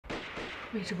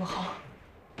位置不好，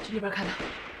去那边看他。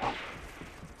好。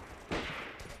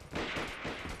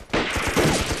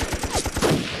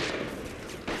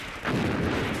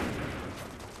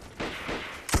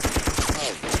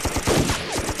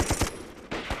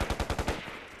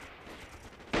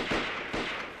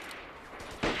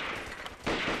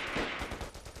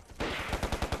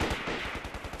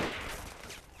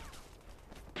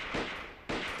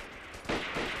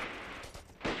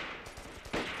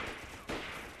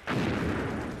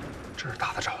 这是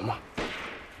打得着吗？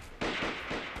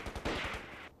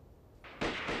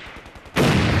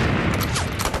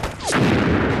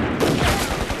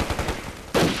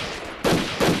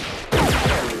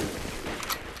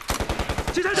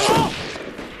击杀手，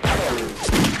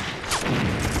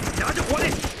夹着火力，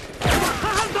往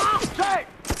狠狠打！是。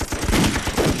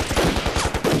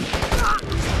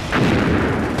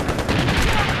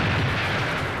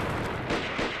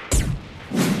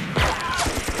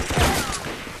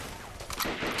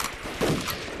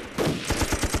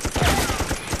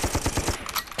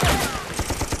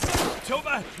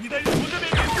 你在从这边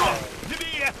进入，这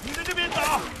边也，你在这边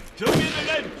打，这边的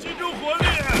人集中火力！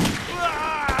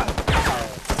啊！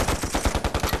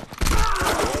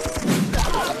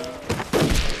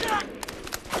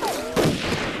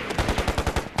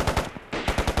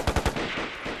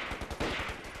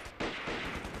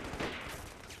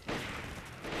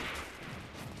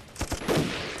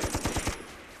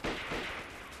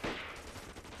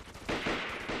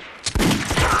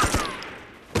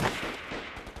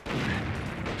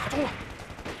打中了！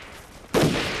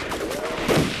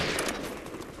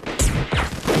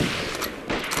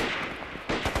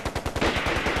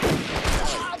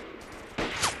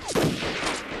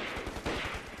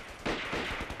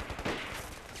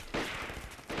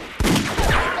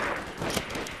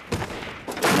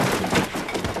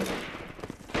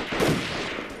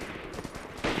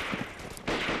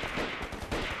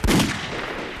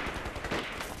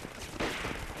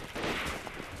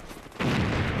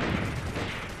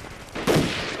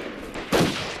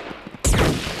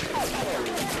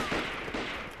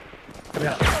怎么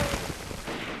样？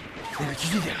那个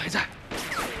狙击点还在。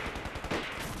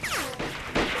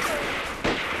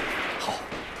好。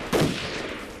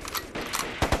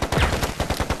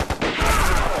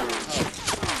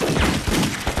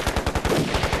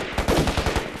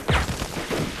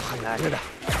很难着的，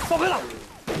报废了，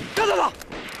干掉他！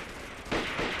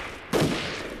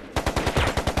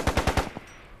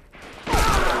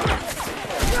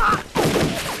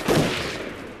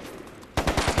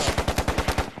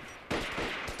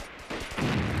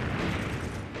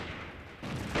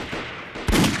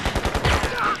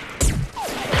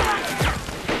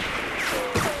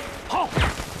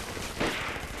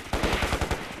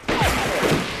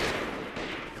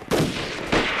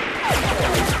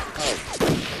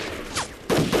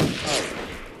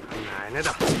 奶奶的！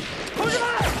同志们，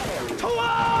冲啊！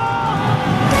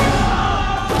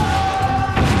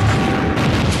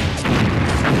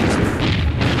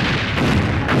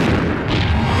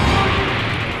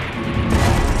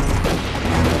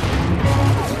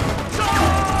上！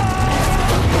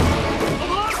老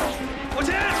婆，往前！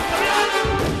这边，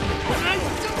敌人已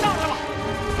经上来了，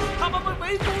他们被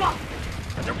围住了，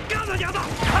那就干他娘的！好！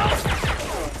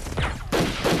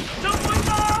正规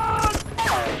战！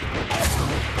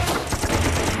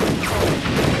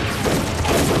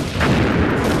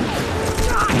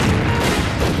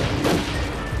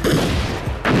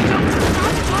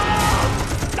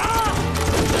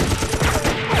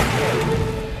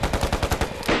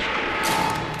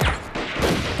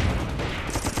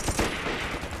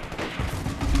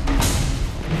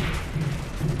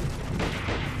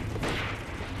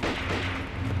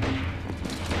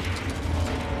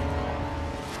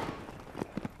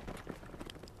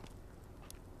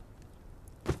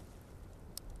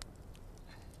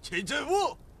 请政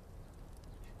务，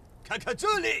看看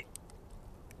这里，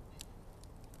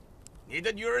你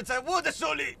的女儿在我的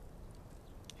手里。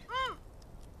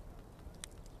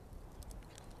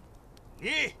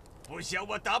你不想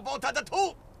我打爆她的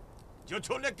头，就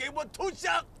出来给我投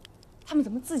降。他们怎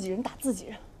么自己人打自己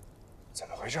人？怎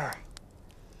么回事啊？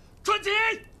传奇，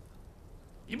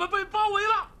你们被包围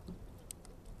了！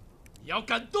你要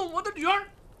敢动我的女儿，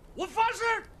我发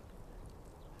誓，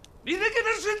你得给她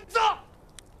殉葬。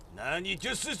 那你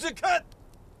就试试看，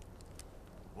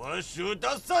我数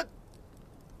到3，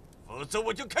否则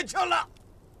我就开枪了。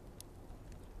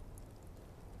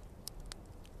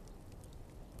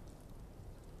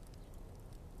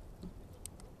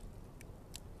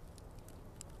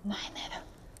奶奶的，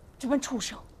这帮畜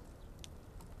生！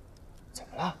怎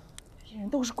么了？这些人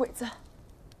都是鬼子。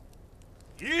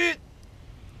1。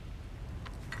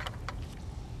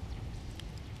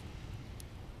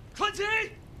川崎，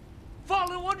放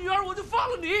了我女儿，我就放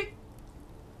了你。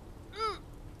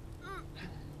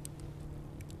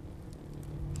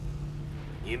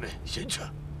你们先撤。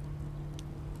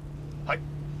嗨，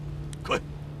快！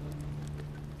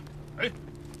哎，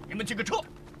你们几个撤！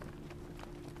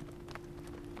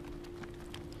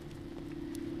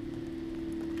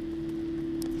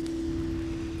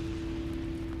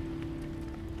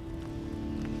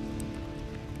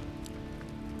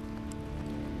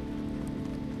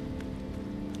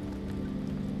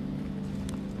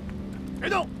别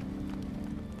动！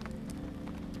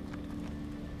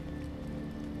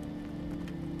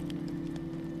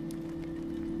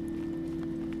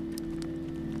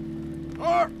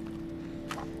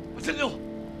战友，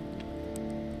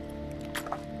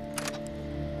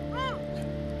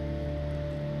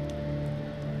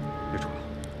别冲了！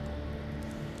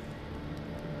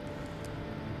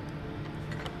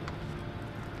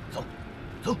走，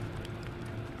走！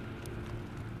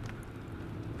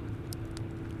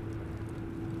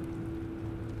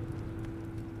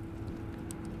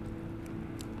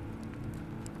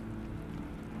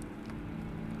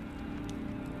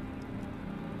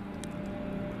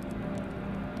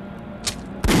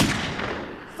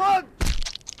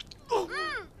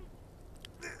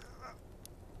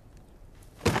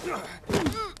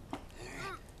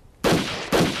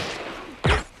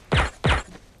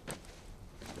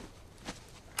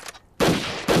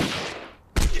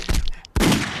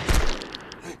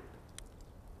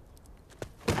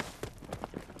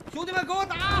兄弟们，给我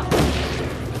打！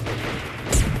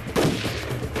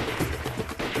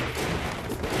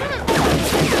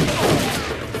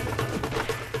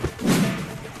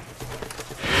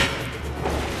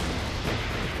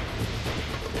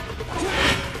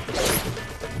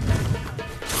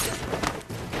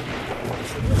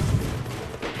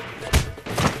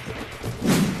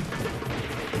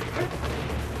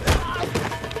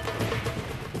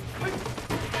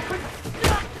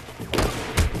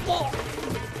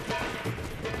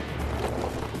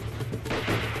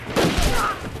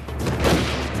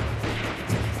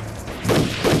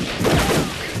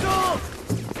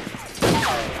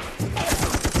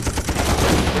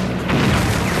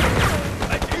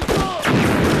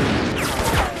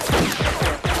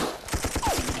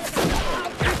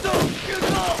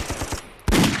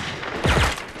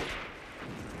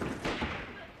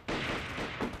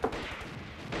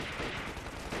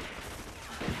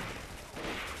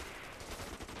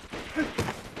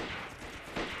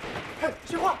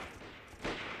秦桧，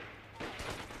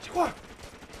秦桧，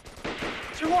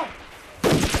秦桧！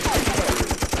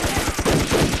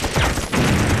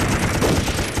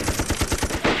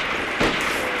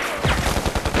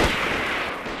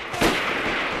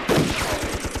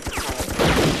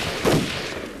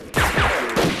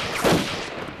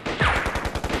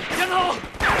丫头，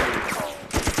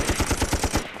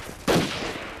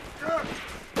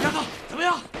丫头，怎么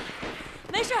样？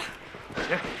没事。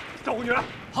姐，照顾女儿。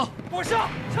好，往上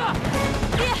撤！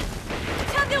爹，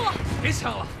枪给我！别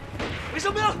枪了，卫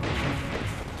生兵，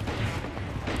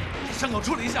伤口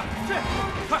处理一下。是，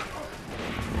快！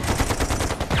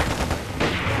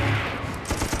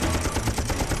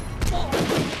冲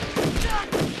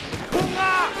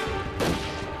啊！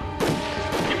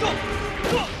停住！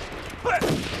停住！快！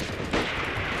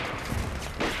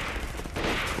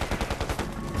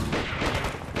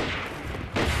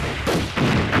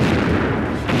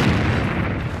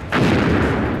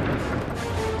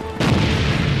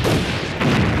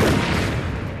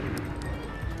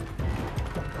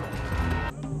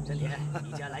真田，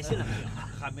你家来信了没有？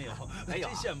还没有，没有，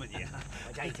真羡慕你。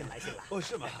我家已经来信了。哦，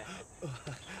是吗？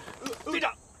队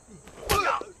长，队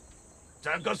长，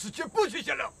站岗时间不许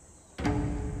闲聊。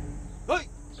哎，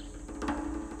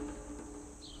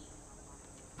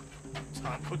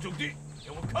残酷重地，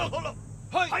给我看好了。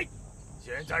嗨，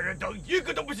现在人等一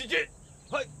个都不许进。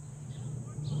嗨。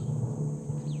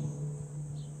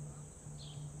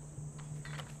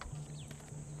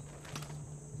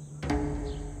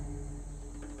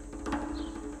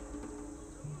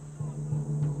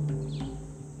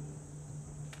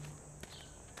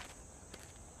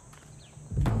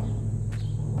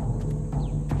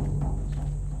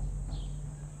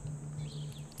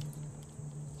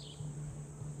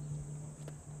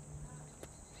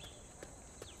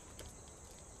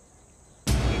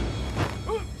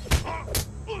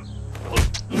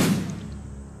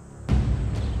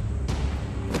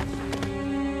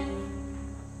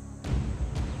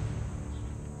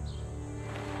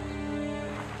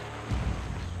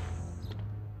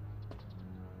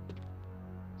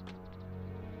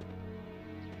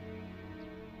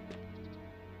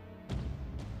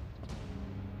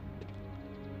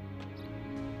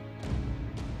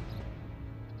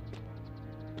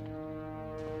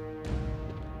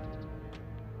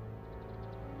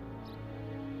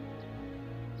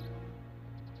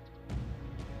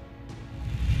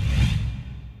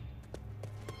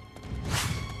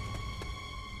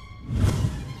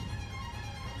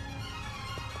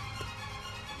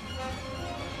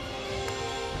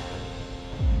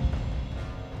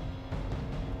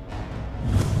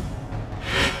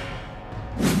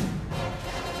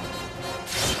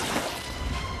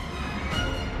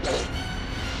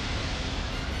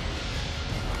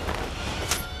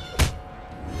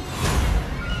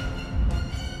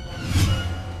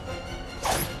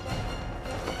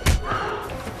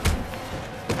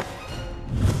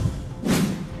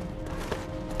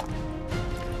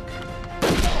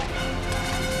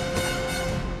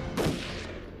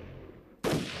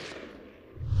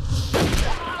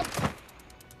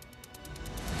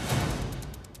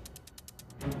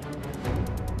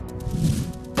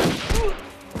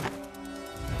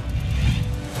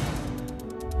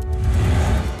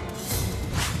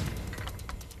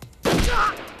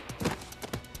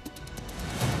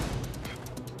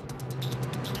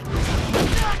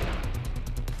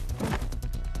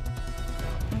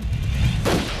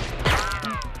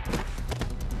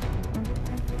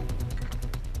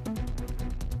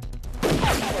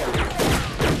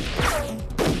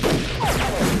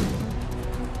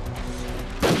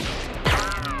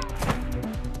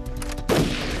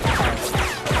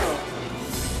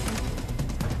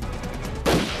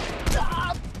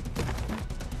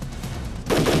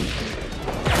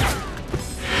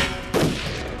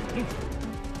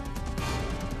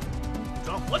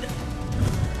我得。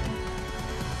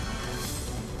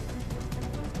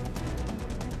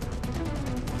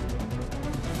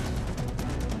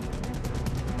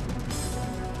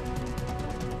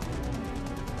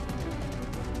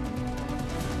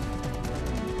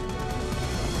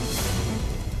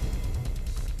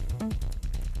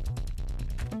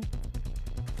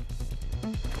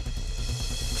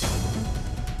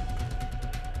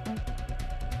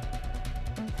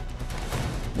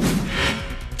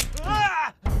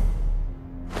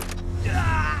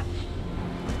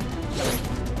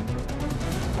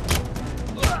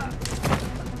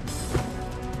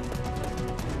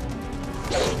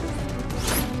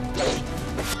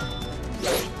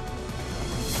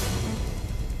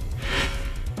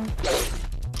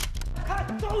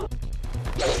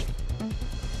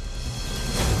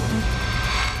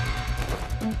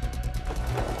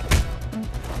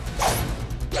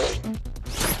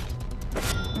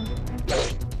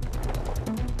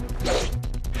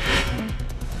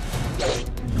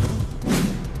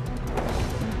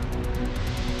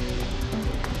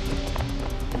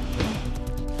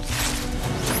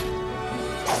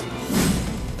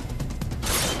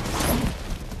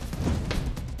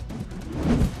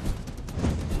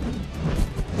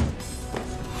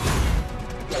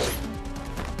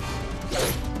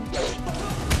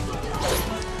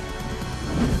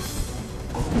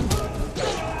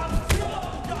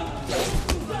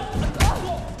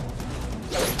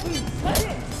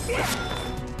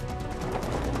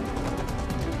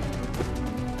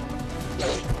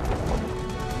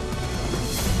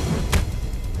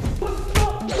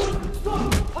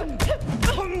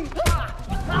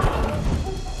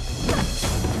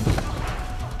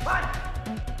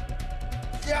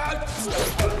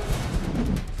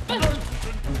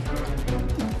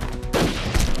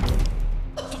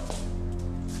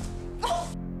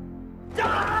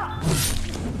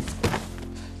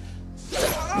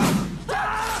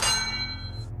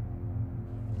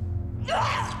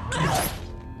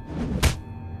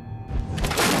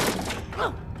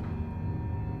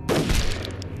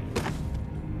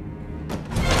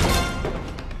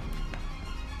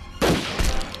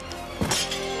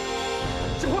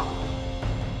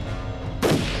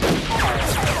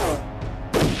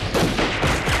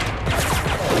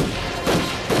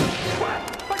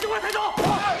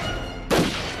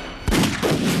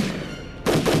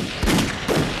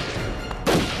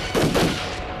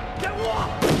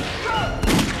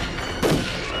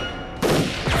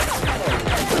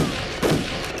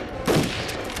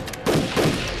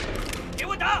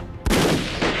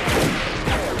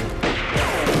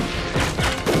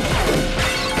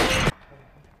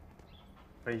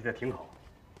 分析的挺好，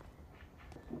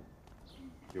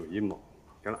有阴谋。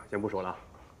行了，先不说了啊，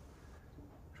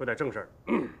说点正事儿。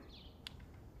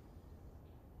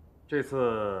这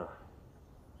次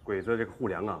鬼子这个护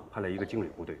粮啊，派来一个精锐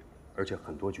部队，而且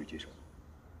很多狙击手。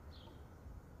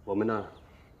我们呢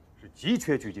是急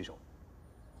缺狙击手，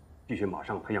必须马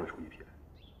上培养出一批来。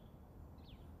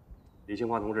李兴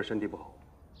华同志身体不好，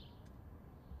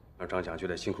让张想就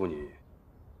得辛苦你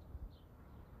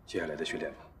接下来的训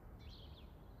练吧。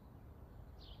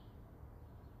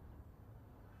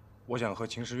 我想和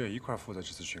秦时月一块负责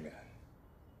这次训练。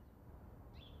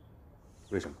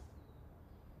为什么？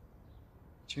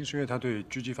秦时月他对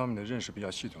狙击方面的认识比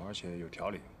较系统，而且有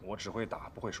条理。我只会打，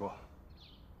不会说。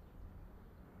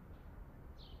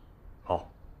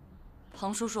好，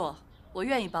彭叔叔，我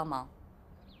愿意帮忙。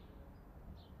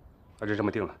那就这么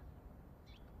定了。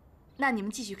那你们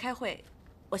继续开会，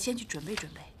我先去准备准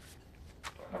备。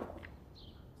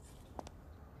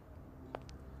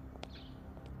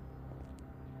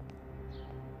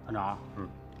 团长，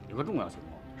有个重要情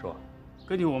况，说，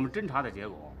根据我们侦查的结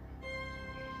果，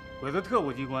鬼子特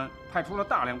务机关派出了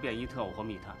大量便衣特务和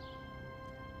密探，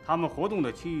他们活动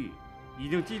的区域已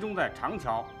经集中在长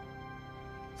桥、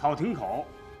草亭口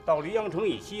到黎阳城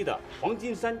以西的黄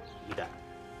金山一带，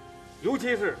尤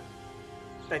其是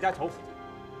戴家桥附近。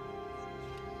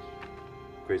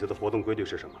鬼子的活动规律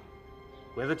是什么？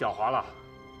鬼子狡猾了，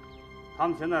他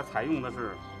们现在采用的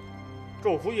是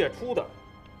昼伏夜出的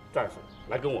战术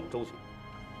来跟我们周旋，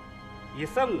以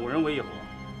3、5人为一伙，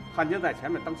汉奸在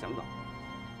前面当向导，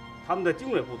他们的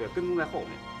精锐部队跟踪在后面。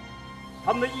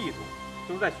他们的意图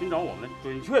就是在寻找我们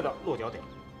准确的落脚点。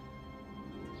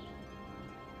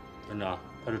团长，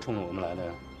他是冲着我们来的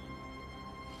呀。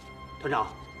团长，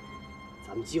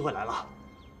咱们机会来了，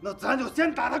那咱就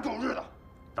先打他狗日的！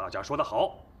大家说得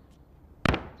好，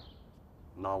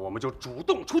那我们就主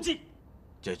动出击。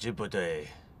这支部队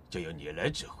就由你来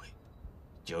指挥，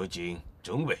究竟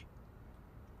中尉。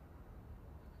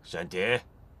山田，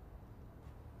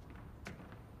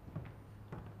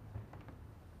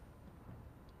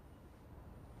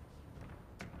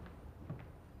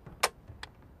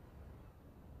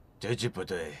这支部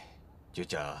队就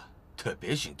叫特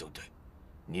别行动队，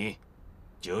你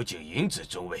究竟英子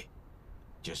中尉，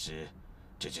就是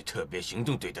这支特别行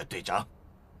动队的队长。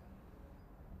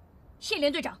谢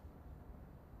连队长。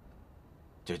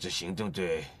这支行动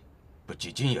队不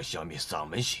仅仅要消灭丧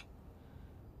门星，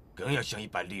更要像一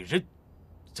把利刃，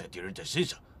在敌人的身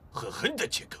上狠狠地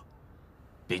切割，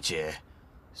并且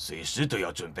随时都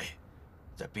要准备，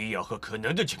在必要和可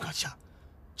能的情况下，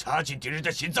插进敌人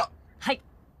的心脏。嗨。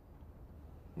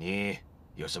你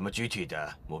有什么具体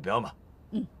的目标吗？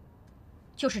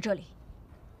就是这里，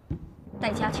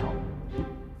戴家桥。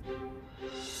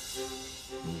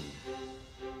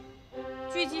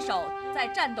狙击手在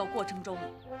战斗过程中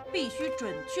必须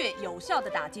准确有效地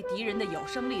打击敌人的有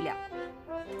生力量。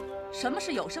什么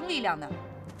是有生力量呢？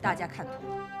大家看图，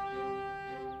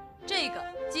这个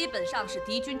基本上是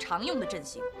敌军常用的阵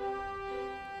型。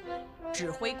指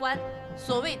挥官，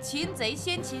所谓擒贼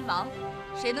先擒王，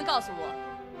谁能告诉我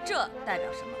这代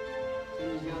表什么？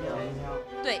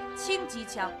对，轻机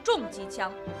枪、重机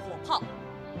枪、火炮，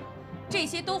这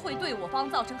些都会对我方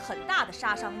造成很大的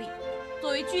杀伤力。作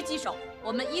为狙击手，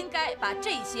我们应该把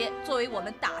这些作为我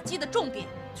们打击的重点。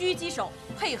狙击手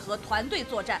配合团队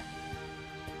作战，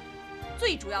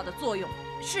最主要的作用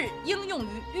是应用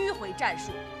于迂回战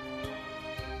术。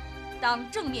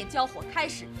当正面交火开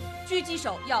始，狙击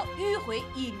手要迂回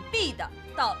隐蔽地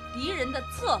到敌人的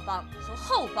侧方和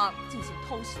后方进行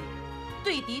偷袭，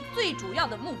对敌最主要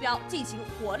的目标进行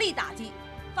火力打击，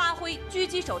发挥狙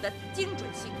击手的精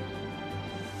准性。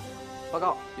报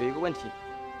告，有一个问题，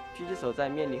狙击手在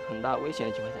面临很大危险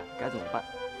的情况下该怎么办？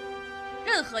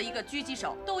任何一个狙击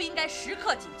手都应该时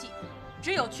刻谨记，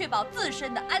只有确保自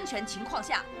身的安全情况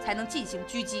下，才能进行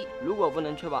狙击。如果不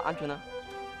能确保安全呢？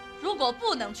如果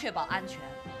不能确保安全，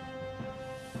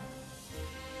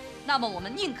那么我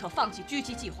们宁可放弃狙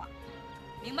击计划，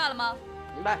明白了吗？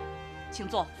明白。请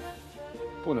坐。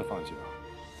不能放弃吧？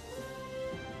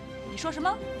你说什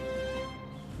么？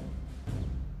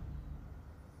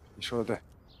你说的对。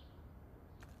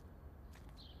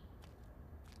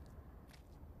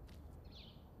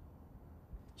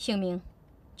姓名，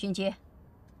军阶。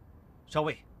少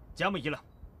尉，甲木一了。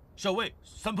少尉，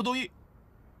三不同意。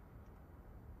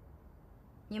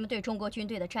你们对中国军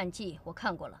队的战绩我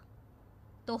看过了，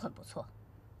都很不错。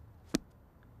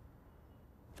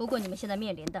不过你们现在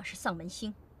面临的是丧门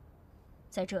星，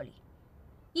在这里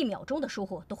，1秒钟的疏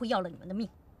忽都会要了你们的命。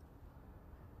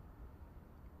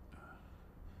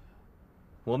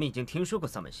我们已经听说过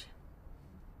丧门星。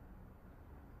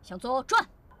向左转。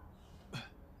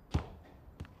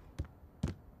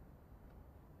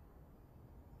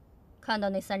看到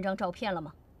那3张照片了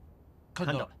吗？看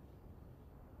到了。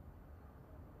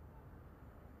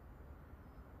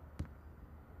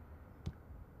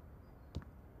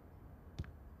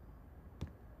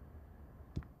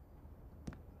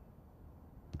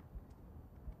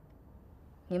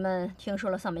你们听说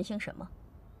了丧门星什么？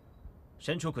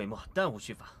神出鬼没，弹无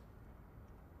虚发，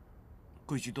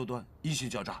诡计多端，异性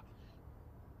狡诈。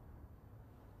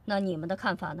那你们的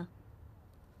看法呢？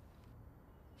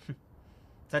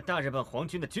在大日本皇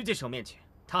军的狙击手面前，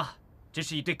他只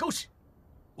是一堆狗屎。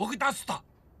我会打死他。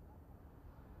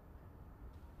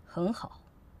很好。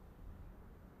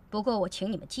不过我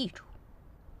请你们记住，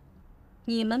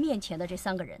你们面前的这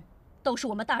3个人，都是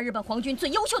我们大日本皇军最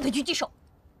优秀的狙击手。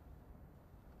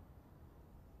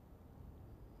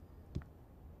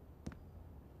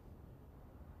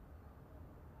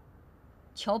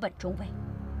桥本中尉，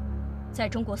在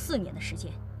中国4年的时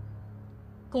间，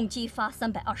共击发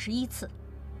321次，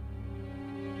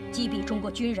击毙中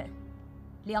国军人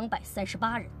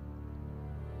238人，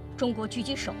中国狙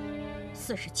击手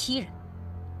47人。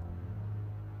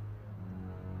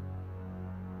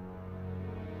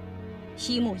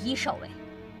西木一少尉，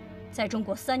在中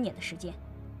国3年的时间，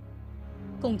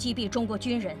共击毙中国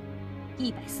军人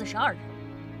142人，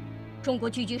中国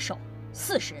狙击手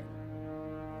40人。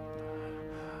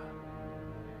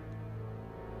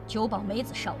久保美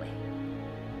子少尉，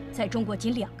在中国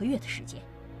仅2个月的时间，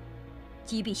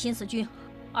击毙新四军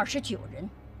29人，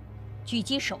狙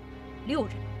击手6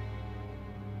人。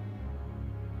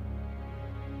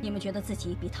你们觉得自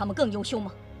己比他们更优秀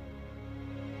吗？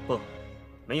不，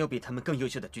没有比他们更优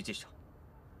秀的狙击手。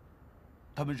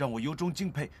他们让我由衷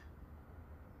敬佩。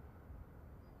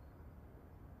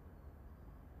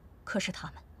可是他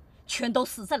们全都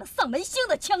死在了丧门星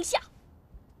的枪下。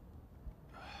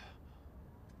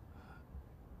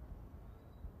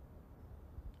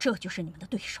这就是你们的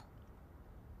对手，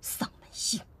丧门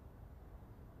星。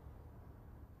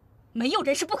没有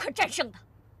人是不可战胜的，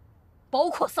包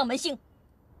括丧门星。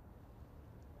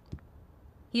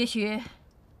也许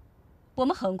我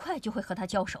们很快就会和他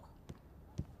交手。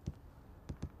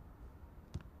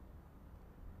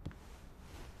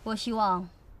我希望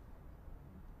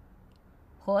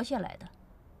活下来的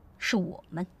是我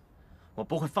们。我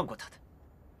不会放过他的。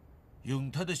用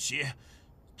他的血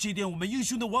祭奠我们英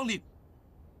雄的亡灵。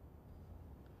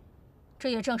这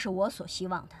也正是我所希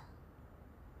望的。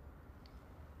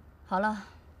好了，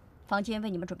房间为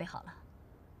你们准备好了，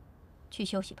去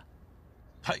休息吧。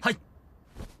嗨。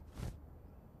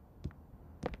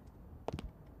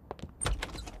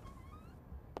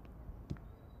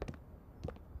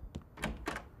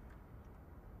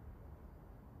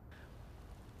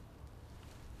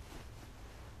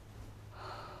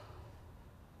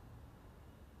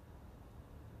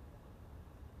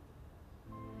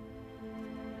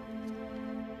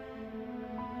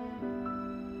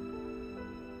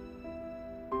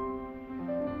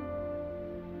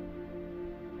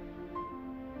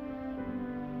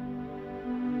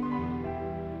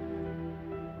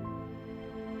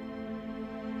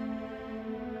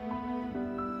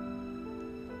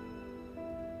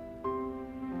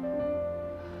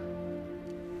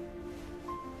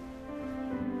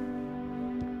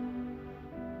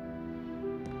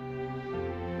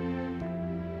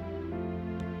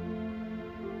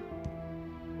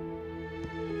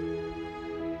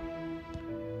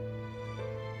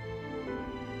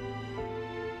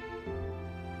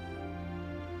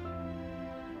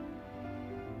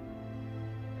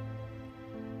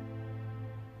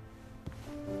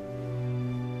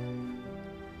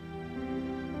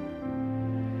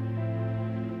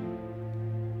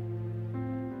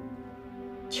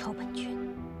桥本君，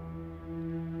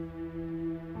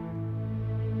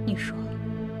你说，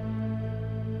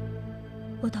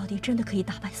我到底真的可以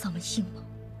打败丧门星吗？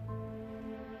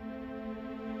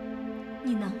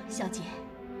你能，小姐，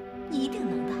你一定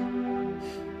能的。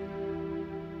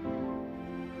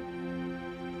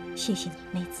谢谢你，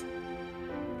妹子，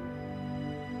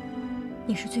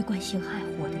你是最关心爱护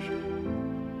我的人，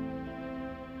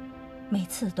每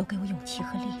次都给我勇气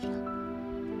和力量。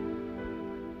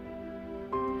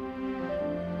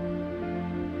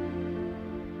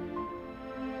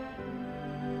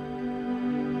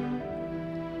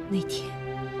那天，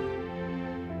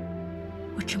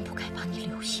我真不该把你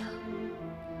留下。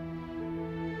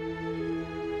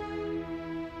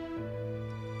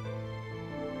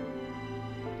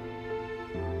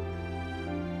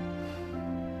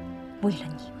为了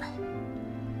你们，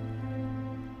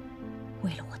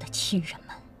为了我的亲人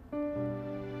们，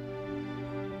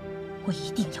我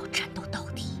一定要战斗到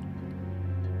底，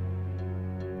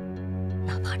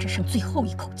哪怕只剩最后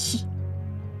一口气。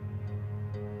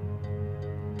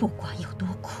不管有多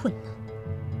困难，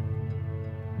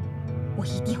我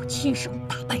一定要亲手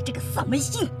打败这个丧门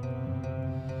星。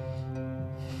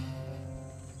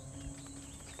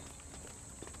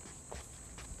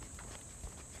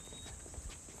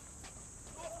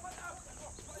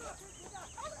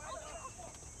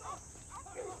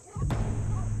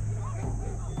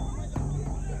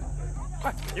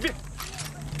快，一并！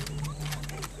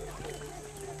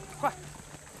快！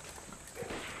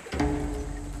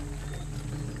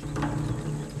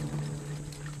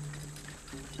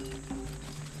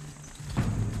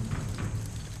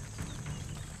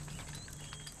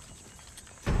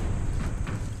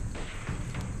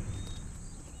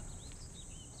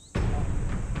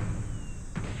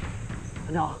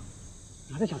团长，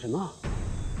你还在想什么？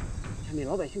前面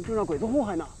老百姓正让鬼子祸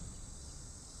害呢。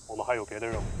我们还有别的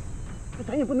任务。那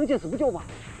咱也不能见死不救吧？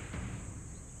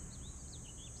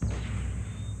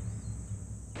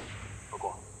不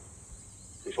过，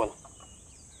你说呢？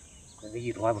鬼子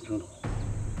意图还不清楚，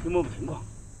先摸摸情况，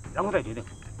然后再决定。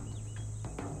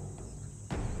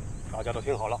大家都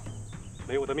听好了，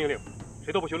没有我的命令，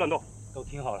谁都不许乱动。都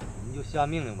听好了，我们就下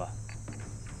命令吧。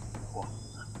我，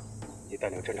你带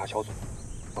领侦察小组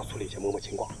到村里先摸摸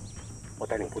情况，我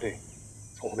带领部队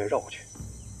从后面绕过去，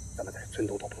咱们在村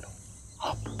东头碰头。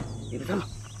好，你的车呢？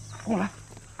跟我来。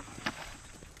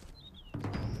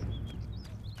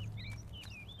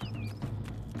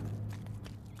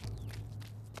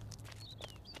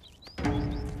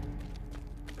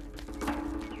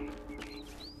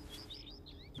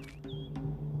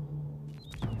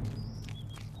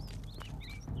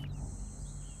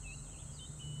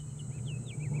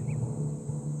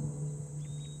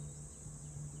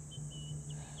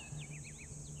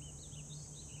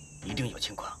一定有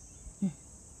情况。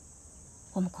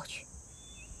我们过去。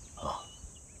好。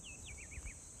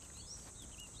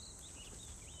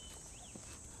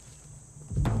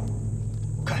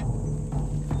开。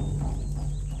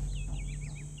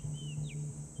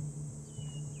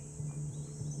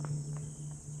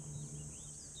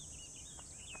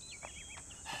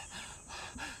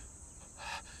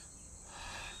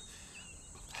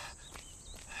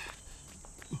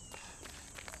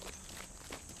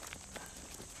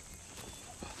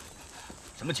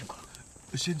什么情况？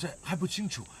现在还不清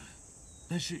楚，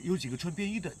但是有几个穿便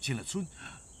衣的进了村。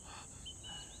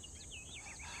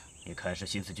你看是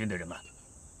新四军的人吗？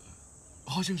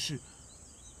好像是。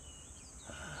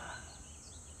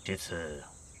这次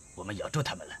我们咬住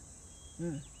他们了。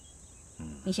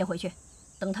你先回去，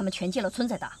等他们全进了村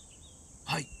再打。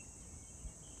嗨。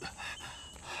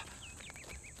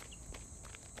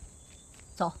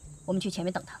走，我们去前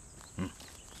面等他。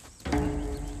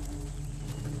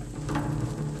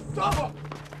走！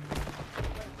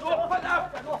走，快点！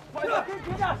快点！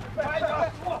别站！快点！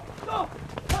走！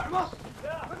干什么？快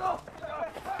走！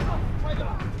快点！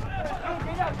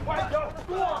别站！快点！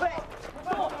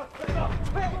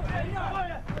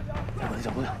我的小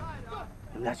姑娘，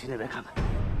你们俩去那边看看，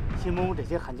新蒙古这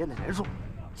些汉奸的人数，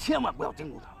千万不要惊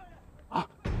动他，啊！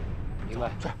明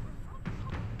白。去。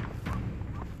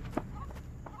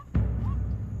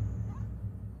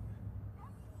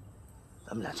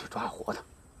咱们俩去抓活的。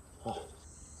哦。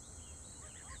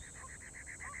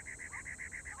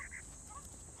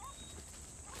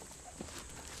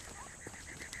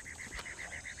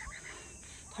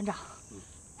团长，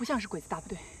不像是鬼子大部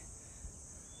队。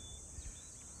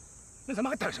那咱们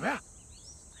还等什么呀？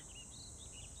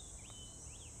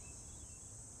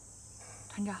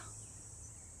团长，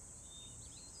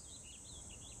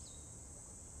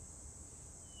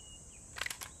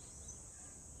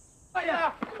快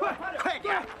点！快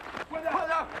点！快点！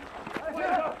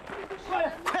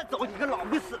快走，你个老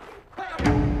不死！快点！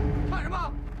看什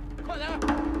么？快点！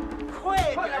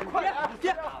快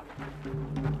点！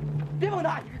别碰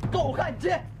他，你个狗汉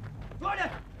奸！快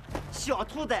点！小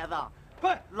兔崽子！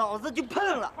快，老子就碰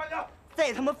了！快点！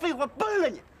再他妈废话，崩了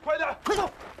你！快点！快走！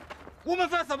我们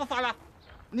犯什么法了？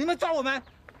你们抓我们？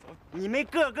你们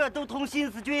个个都同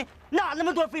新四军，哪那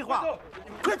么多废话？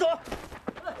快走！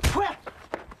快！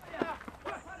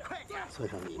村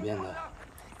上里面的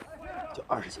就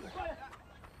20几个人，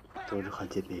都是汉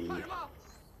奸便衣。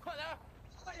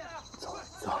走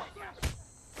走。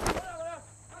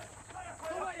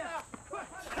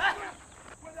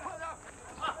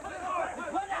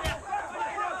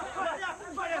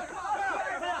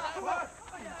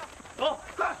走，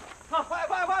快！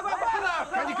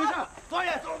赶紧跟上，抓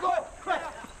人！走，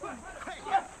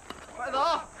快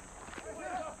走！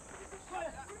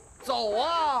走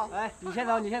啊！哎，你先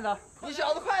走，你先走。你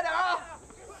小子快点啊！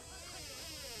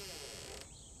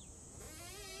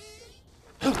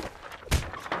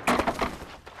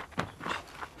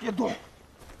别动，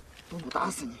动我打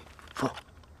死你！说，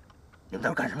你们在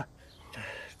这干什么？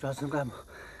抓村干部。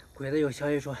鬼子有消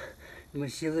息说，你们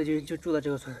新四军就住在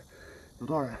这个村。有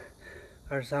多少人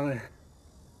？23个人。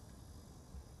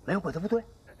没有鬼子部队？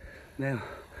没有，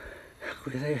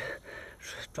鬼子也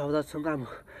抓不到村干部，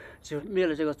就灭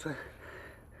了这个村。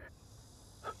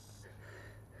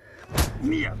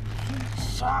灭！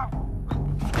杀！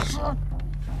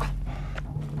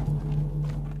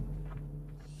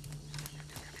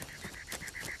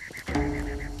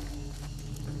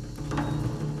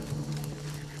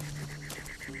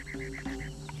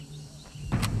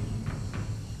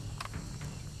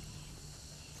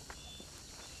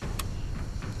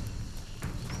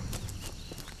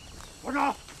团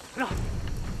长，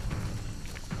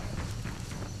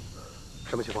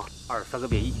什么情况？23个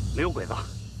便衣，没有鬼子，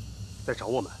在找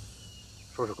我们，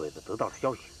说是鬼子得到了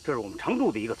消息，这是我们常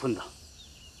住的一个村子。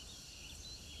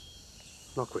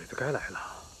那鬼子该来了，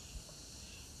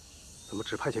怎么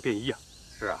只派遣便衣呀？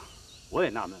是啊，我也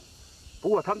纳闷。不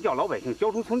过他们叫老百姓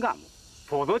交出村干部，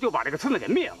否则就把这个村子给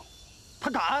灭了。他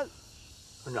敢！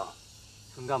村长，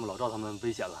村干部老赵他们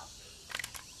危险了。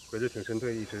鬼子挺身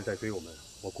队一直在追我们，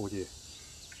我估计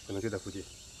可能就在附近。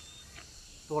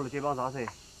多了这帮杂碎，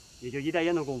也就1袋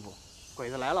烟的功夫，鬼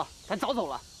子来了，咱早走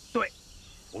了。对，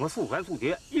我们速战速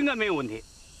决，应该没有问题。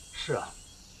是啊。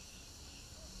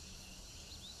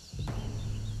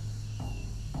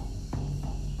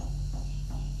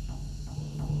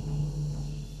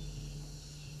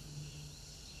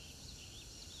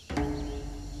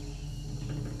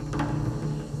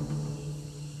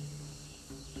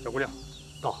小姑娘，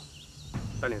到，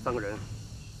带领3个人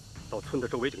到村的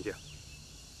周围警戒。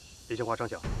李杏花、张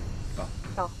响，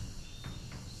到。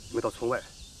你们到村外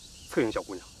策应小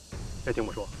姑娘，先听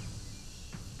我说。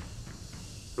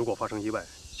如果发生意外，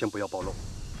先不要暴露。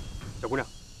小姑娘，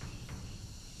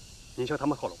你向他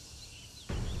们靠拢，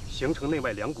形成内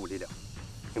外2股力量，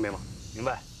明白吗？明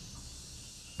白。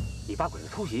你把鬼子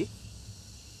偷袭，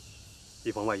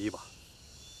以防万一吧。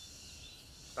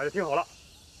大家听好了。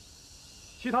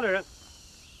其他的人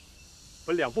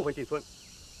分2部分进村，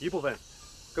一部分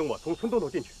跟我从村东头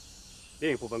进去，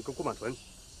另一部分跟顾满屯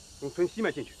从村西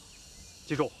面进去。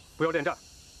记住，不要恋战，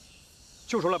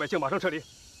就说老百姓马上撤离，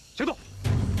行动！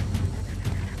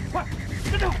快，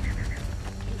跟着！啊，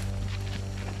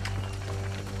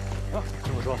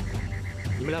听我说，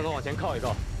你们两个往前靠一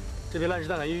靠，这批烂实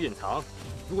弹难于隐藏，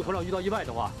如果团长遇到意外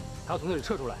的话，他要从那里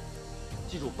撤出来。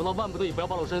记住，不到万不得已不要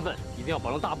暴露身份，一定要保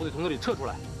证大部队从那里撤出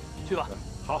来。去吧。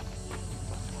好。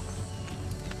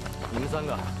你们3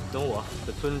个等我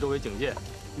在村周围警戒，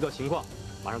遇到情况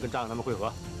马上跟张长他们会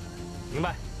合。明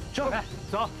白？是。哎，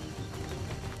走。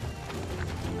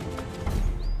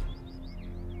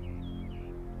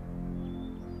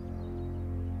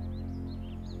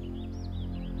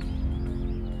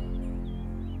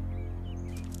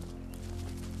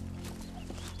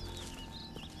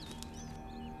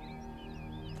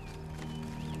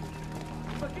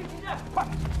 快，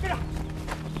跟着！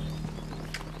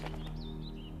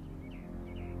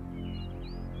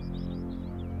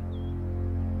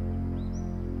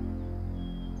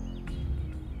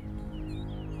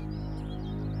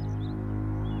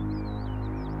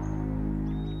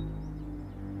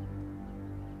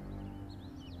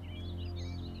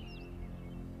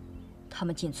他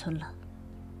们进村了。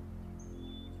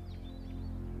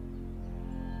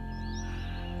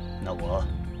那我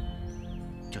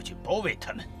就去包围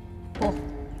他们。 不，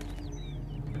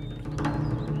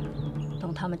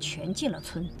等他们全进了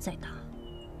村再打。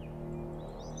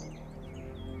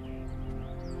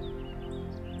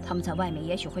他们在外面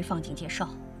也许会放警戒哨。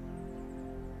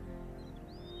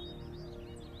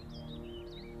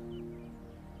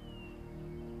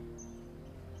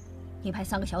你派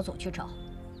3个小组去找，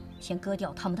先割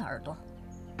掉他们的耳朵。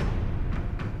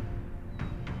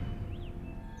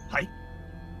嗨，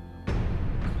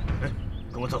哎，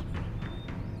跟我走。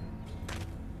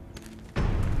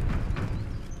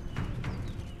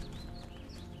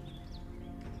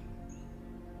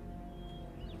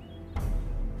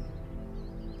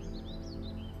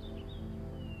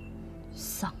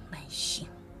 丧门星，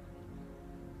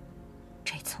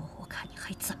这次我看你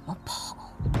还怎么跑！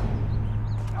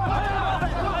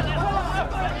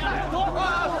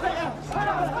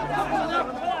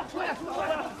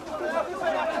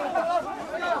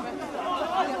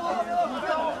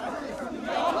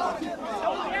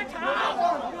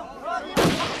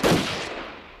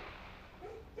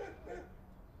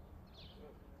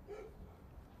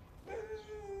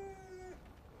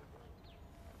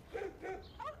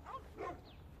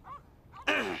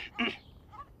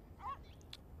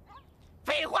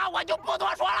废话我就不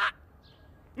多说了，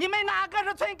你们哪个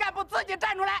是村干部自己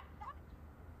站出来，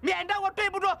免得我对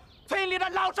不住村里的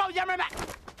老少爷们们。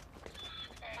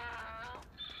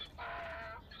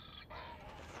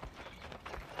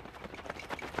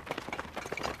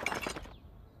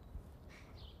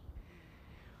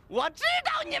我知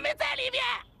道你们在里面，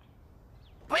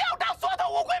不要当缩头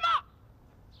乌龟嘛，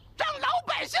让老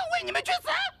百姓为你们去死，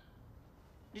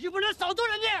你就不能少做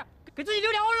人家，给自己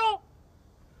留点后路？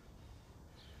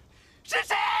 是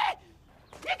谁？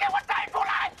你给我站出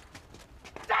来！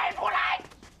站出来！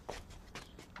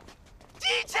机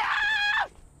枪！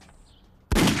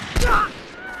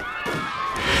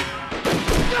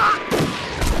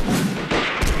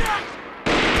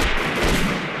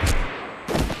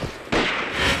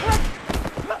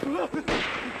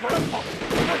快跑！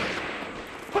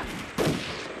快！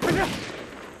快点！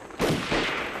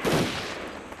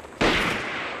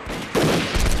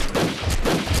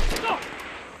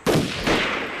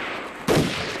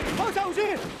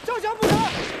 招降不成！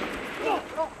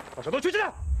把手都举起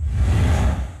来！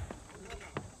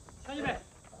乡亲们，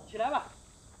起来吧！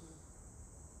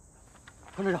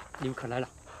团队长，你们可来了。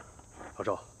老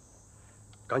赵，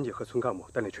赶紧和村干部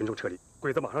带领群众撤离，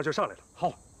鬼子马上就上来了。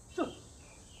好。是。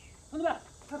同志们，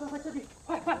快撤离！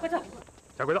快撤！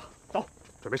小鬼子，走，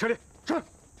准备撤离。是。 快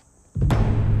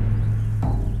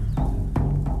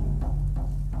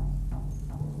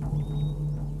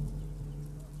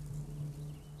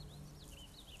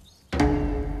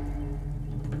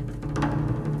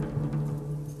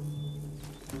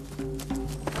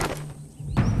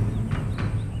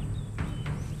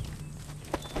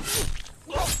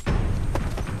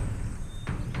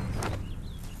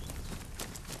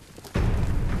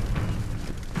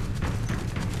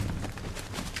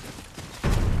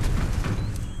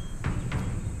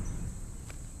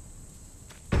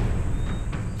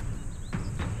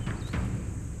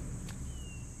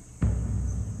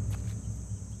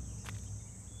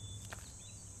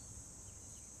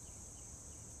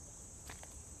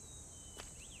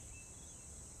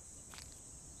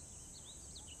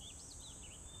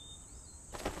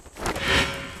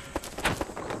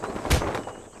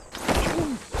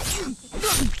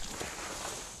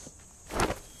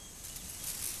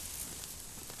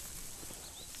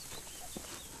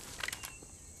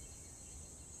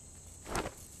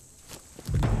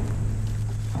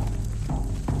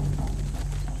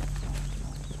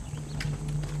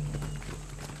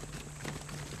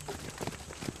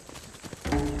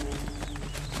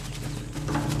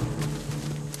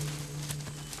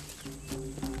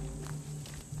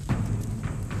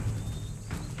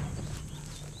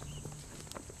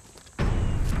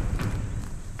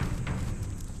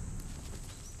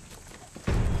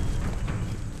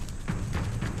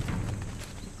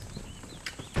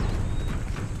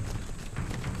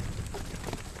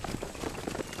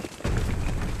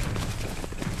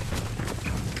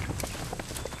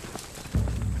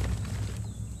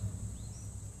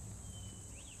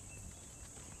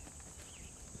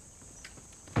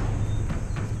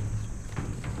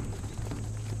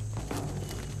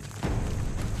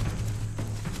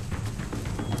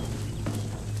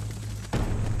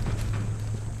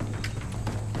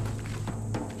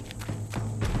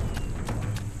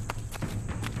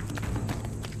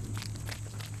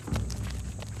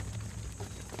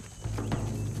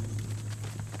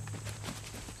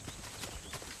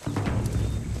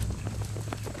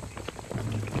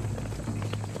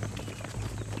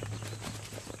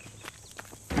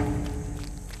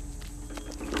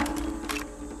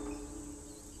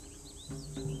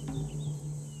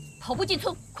跑步进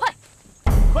村，快！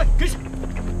快跟上！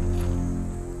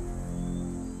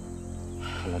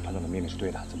看来团长的命令是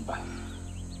对的，怎么办？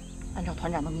按照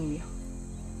团长的命令，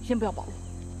先不要暴露。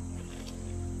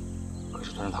可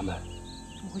是团长他们，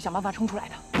我们会想办法冲出来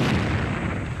的。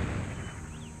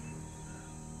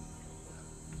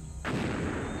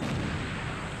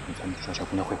你咱们找小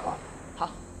姑娘会合。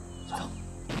好，走。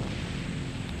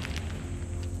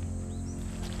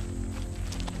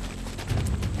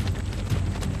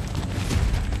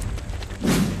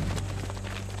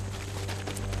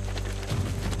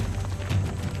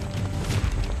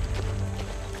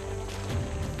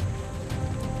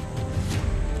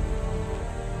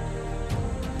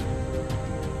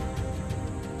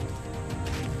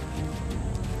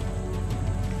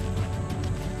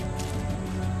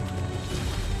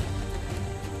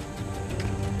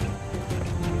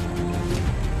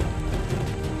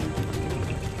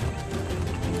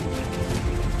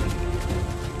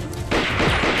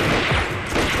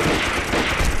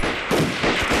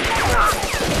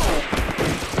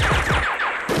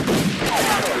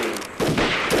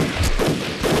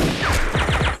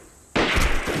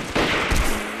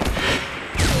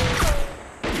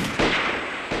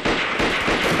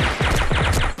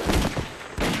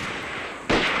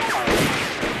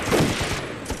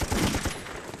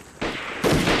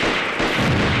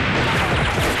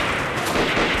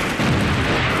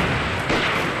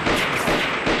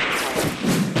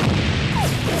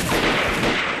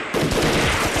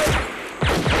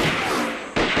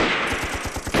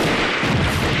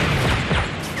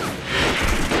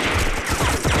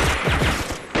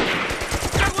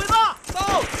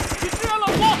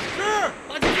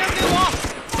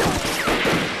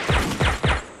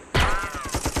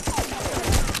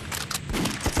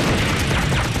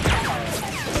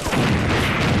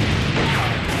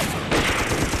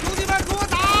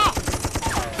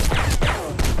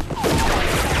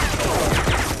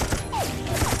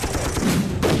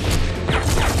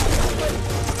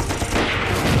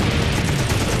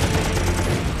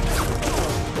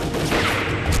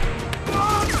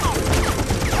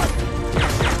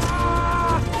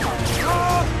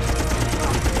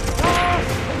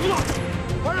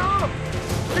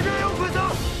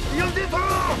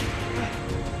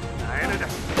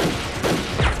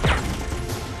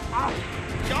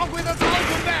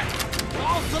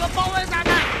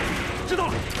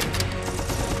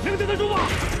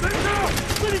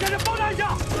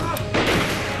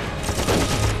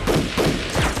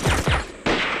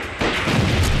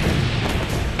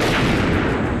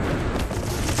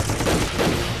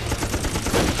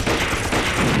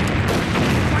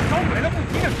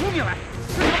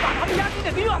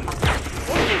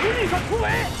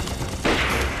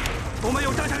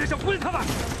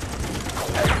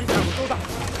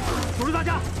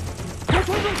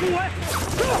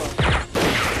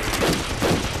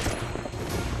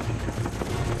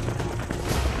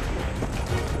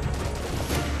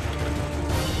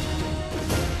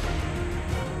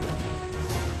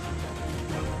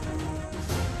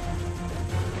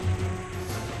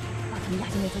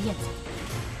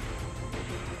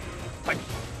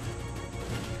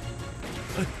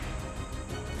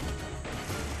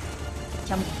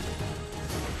蒋母，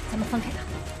咱们分开他。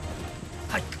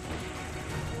嗨。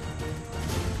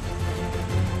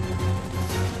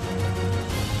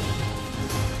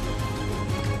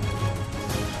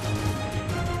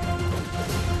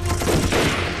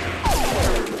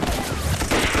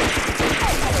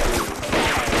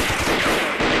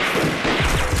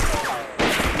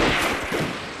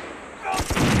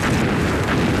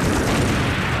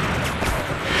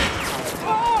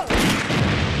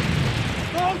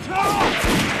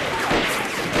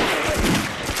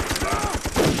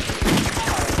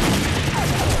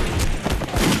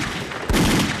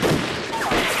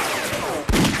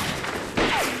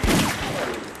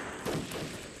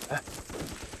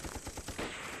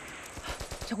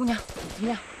小姑娘，怎么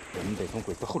样？我们得从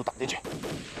鬼子后头打进去。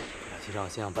局长，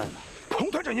想想办法。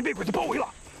彭团长已经被鬼子包围了，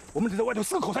我们得在外头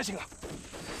嘶口才行啊！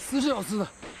撕是要撕的，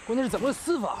关键是怎么个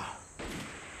撕法。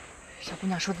小姑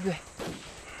娘说的对，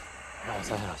让我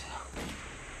想想。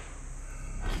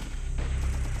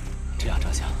这样，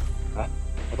张翔，啊，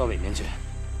我到里面去，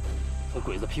从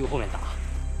鬼子屁股后面打，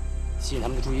吸引他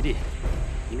们的注意力。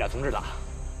你们俩从这儿打，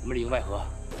我们里应外合。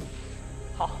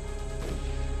好。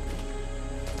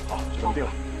好，就这么定了。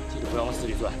记住不要往死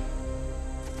里钻。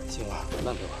信物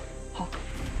慢给我。好。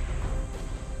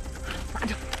拿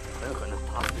着。很可能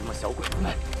打死这帮小鬼子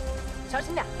们。小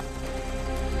心点。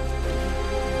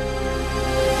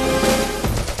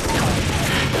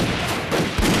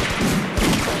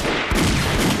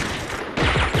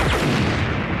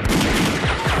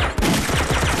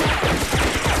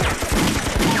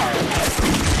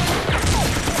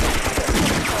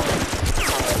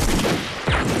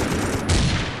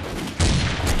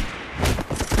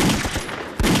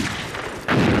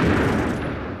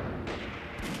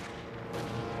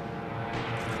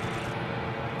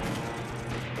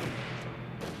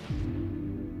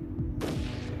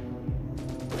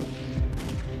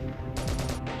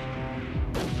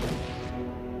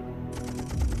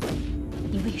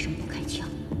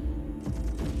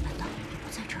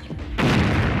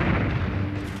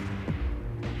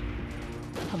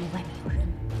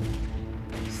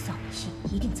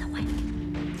定在外。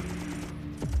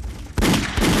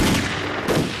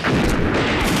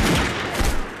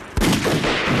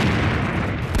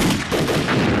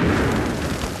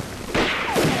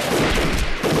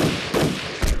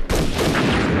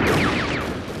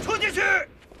冲进去！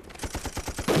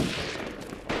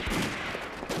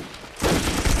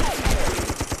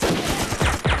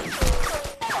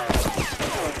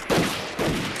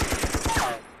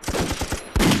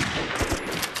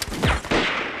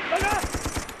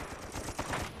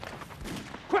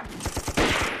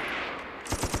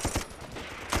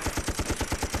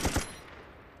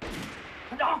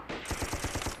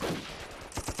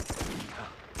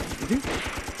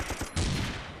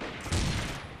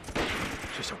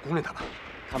 是小姑娘他们，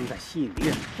他们在吸引敌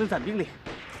人，分散兵力，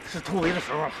是突围的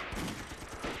时候了。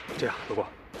这样，罗光，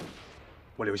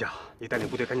我留下，你带领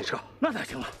部队赶紧撤。那咋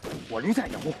行啊？我留下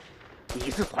掩护。你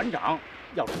是团长，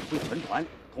要指挥全团，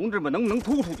同志们能不能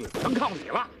突出去，全靠你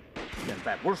了。现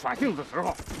在不是耍性子的时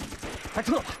候，快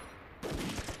撤吧。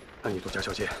那你多加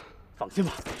小心。放心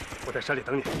吧，我在山里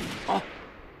等你。好，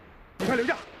你看刘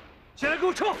将，先来给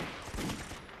我撤，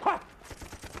快！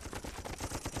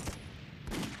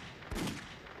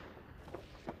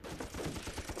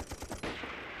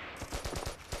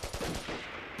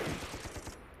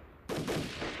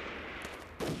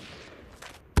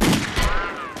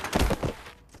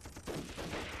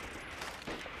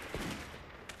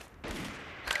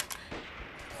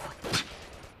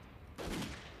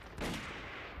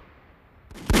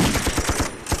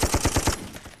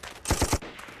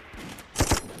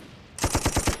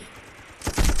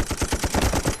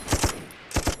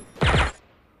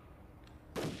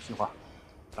 计划，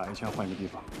打一枪换一个地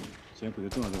方，先鬼子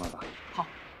重要地方打。好。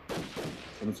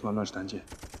咱们从哪乱石潭见。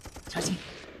小心。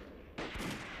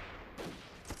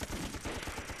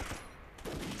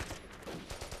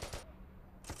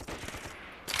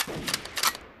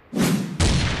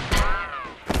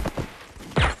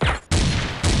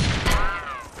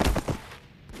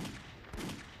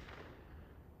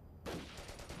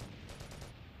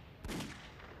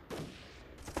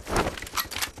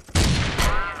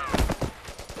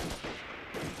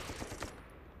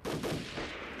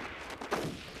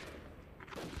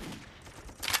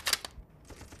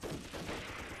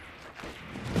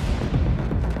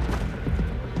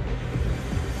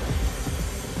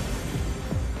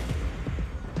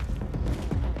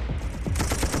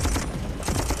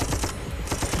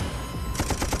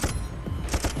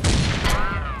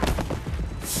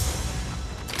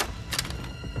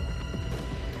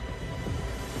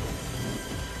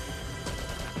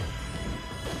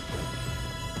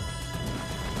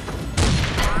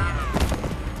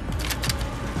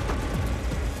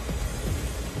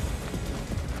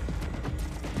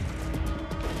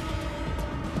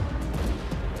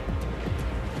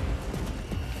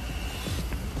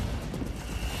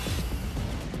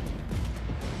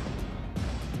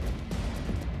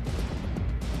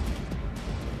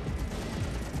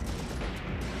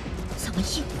怎么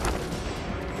印？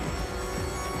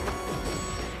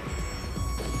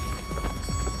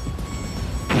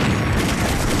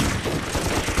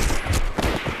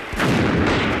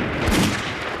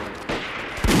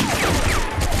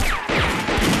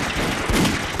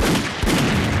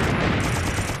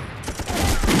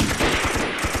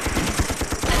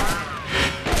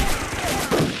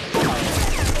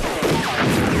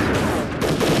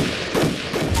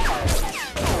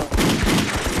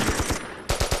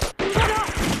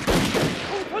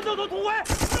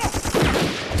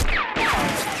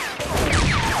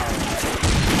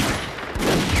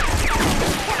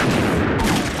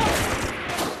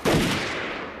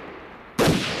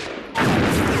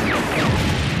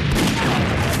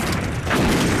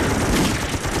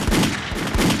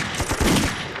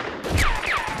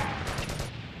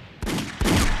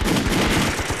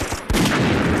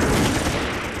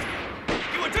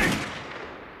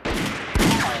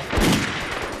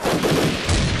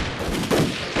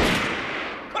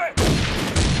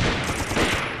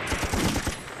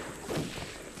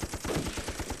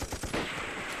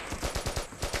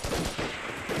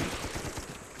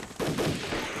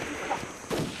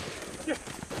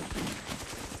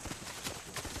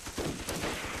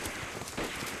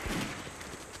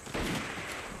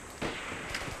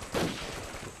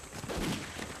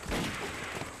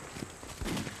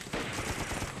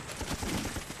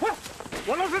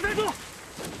我老师站住！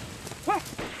快！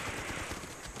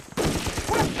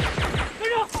快！跟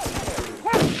上！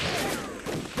快！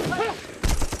快！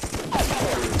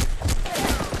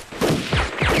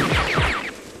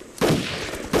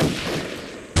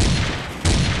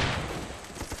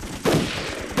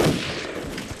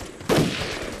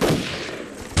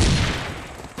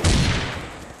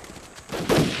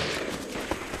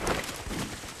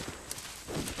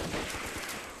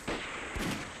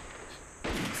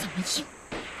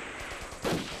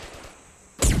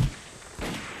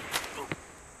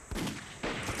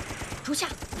如下：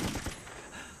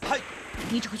嗨，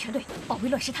你指挥全队包围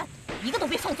乱石滩，一个都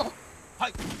别放走。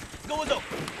嗨，跟我走。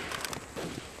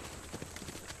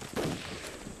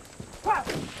快，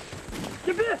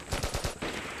迎兵！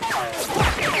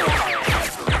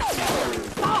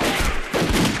打！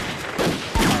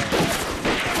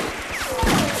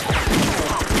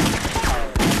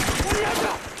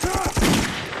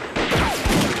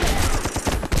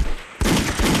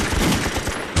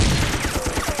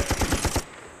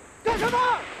 干什么？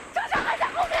战场还在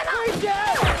后面呢！危险！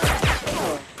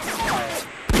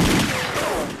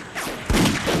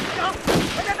长，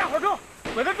快带大伙住！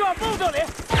鬼子正要崩这里。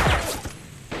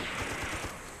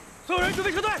所有人准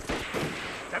备撤退，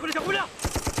改过来小姑娘，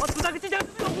把子弹给机枪子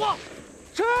弹火。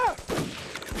是。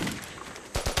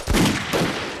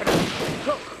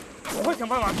撤！我会想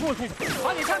办法拖出去。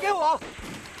把你枪给我。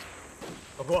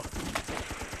老哥，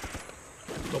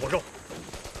多保重。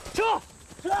撤！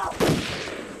是啊。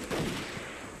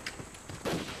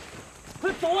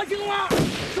 快走啊，青蛙！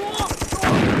走！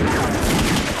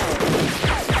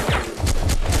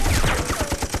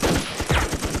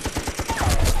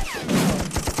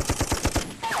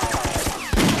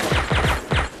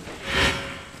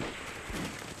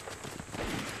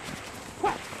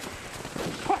快！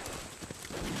快！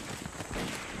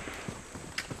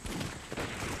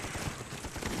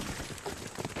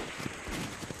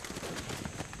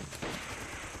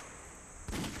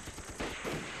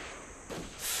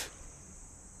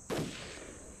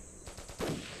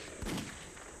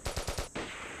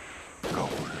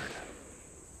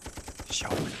小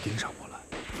鬼子盯上我了。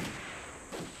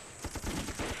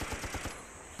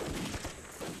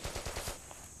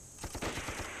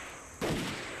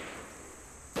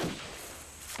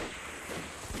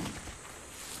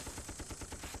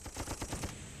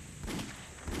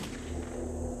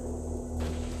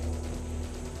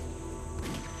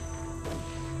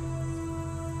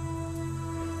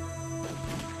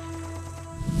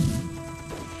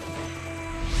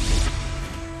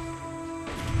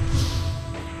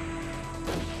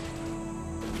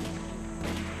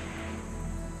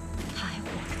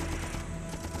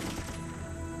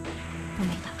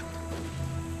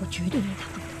绝对没打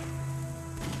中他。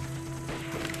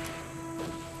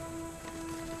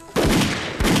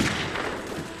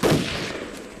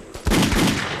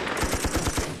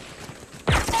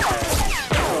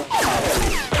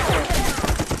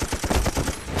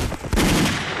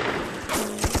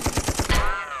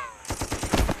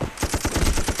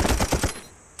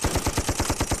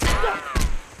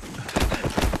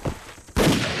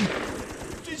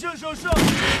机枪手上。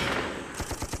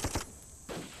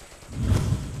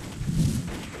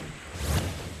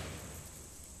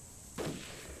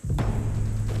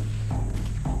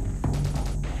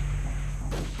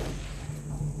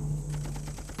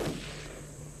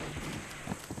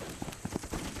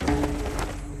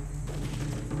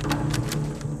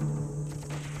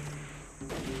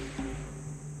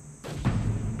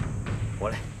 我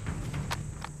来。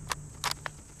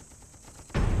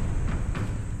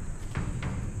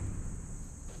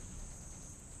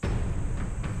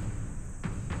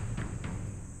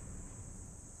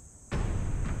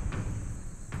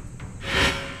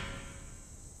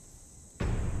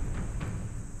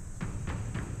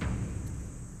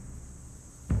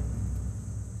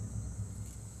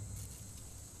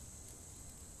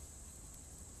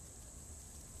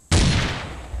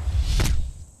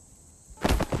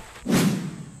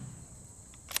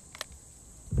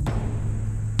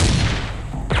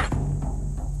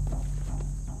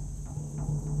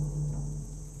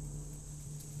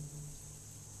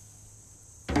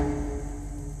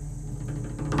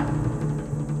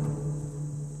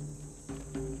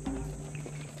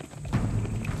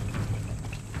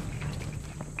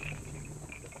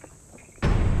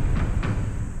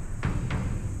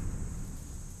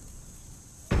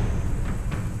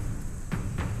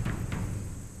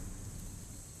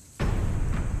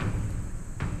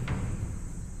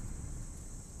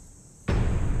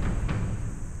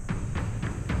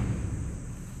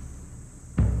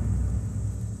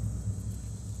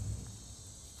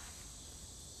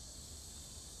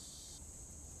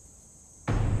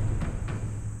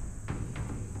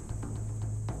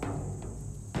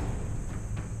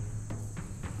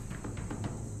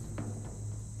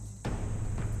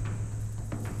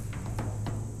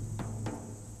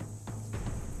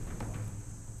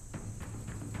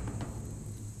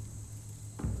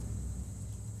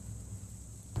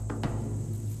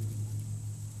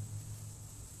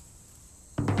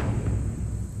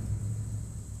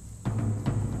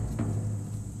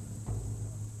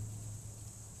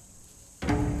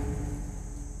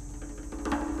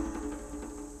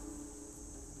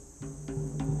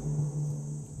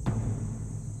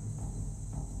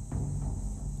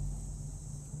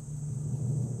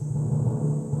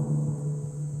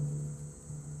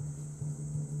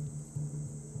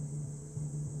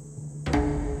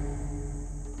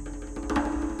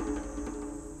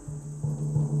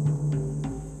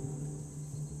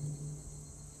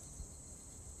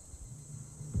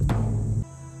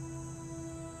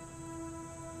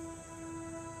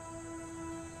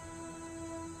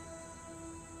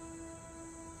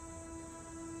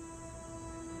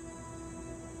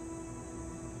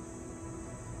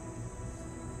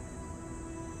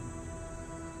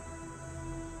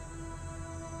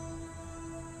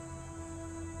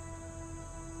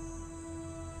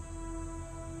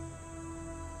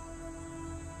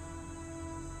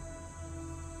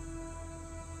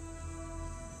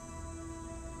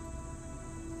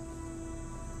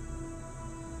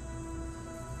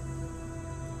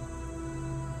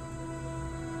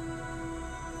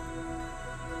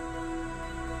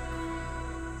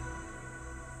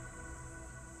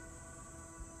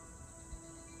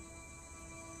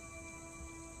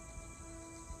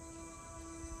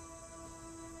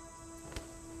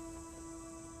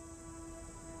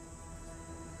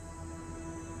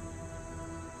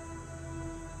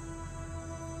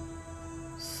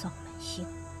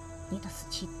你的死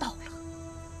期到了。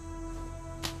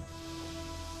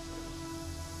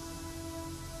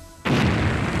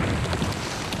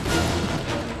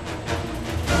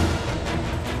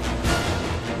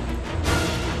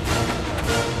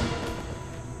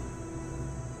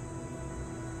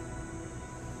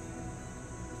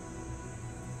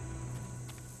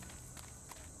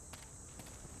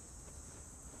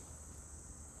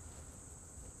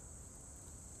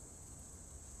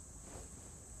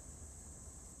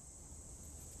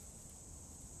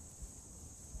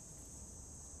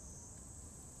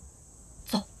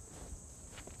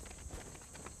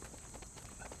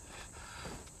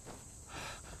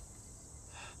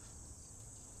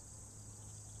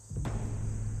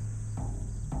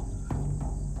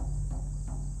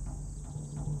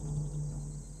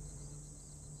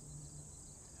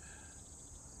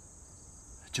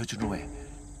九军中尉，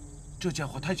这家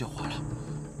伙太狡猾了，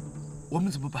我们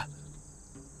怎么办？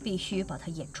必须把他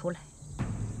引出来。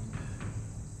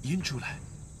引出来？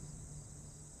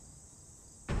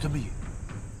怎么引？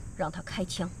让他开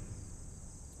枪。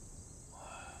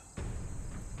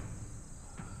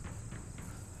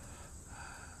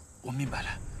我明白了。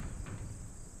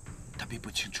他并不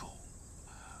清楚，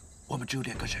我们只有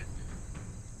2个人。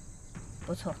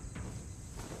不错。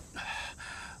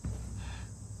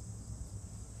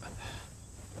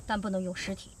 但不能用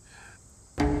尸体。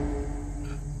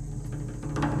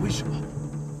为什么？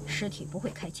尸体不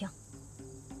会开枪。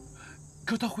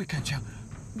可他会开枪，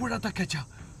我让他开枪。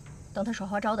等他耍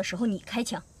花招的时候，你开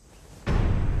枪。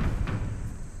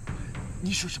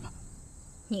你说什么？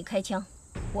你开枪，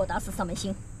我打死丧门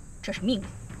星，这是命令。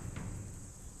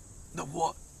那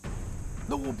我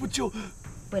不就……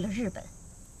为了日本，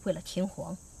为了天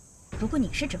皇，如果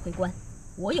你是指挥官，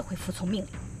我也会服从命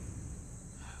令。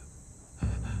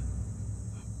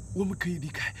 我们可以离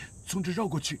开，从这绕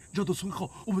过去，绕到村后，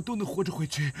我们都能活着回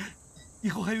去，以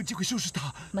后还有机会收拾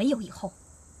他。没有以后，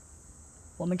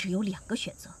我们只有2个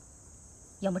选择：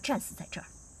要么战死在这儿，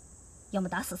要么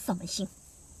打死丧门星。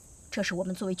这是我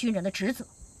们作为军人的职责。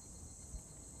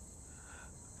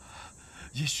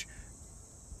也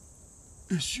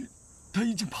许他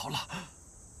已经跑了。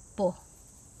不，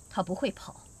他不会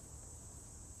跑。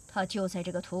他就在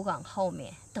这个土岗后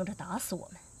面，等着打死我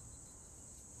们。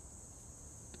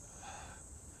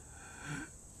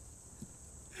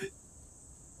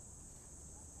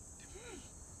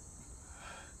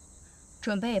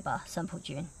 准备吧，三浦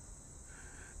君。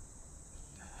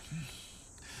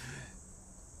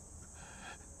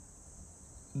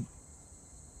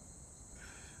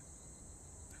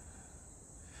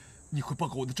你会报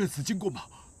告我的战死经过吗？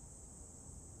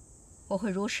我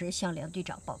会如实向梁队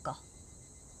长报告。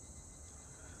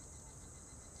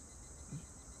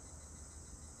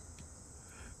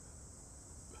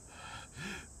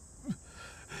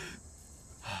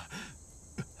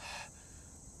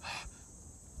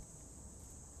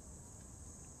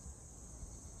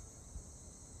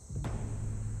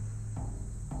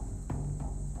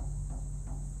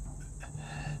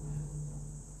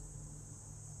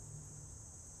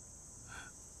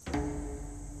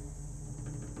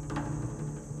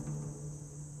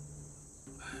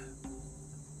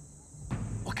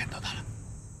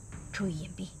注意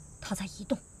隐蔽，他在移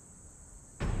动。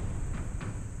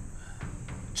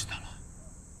知道了。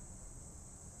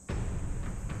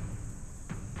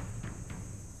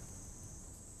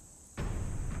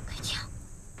开枪！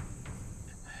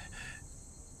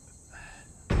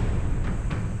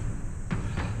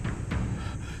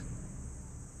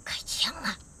开枪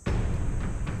了！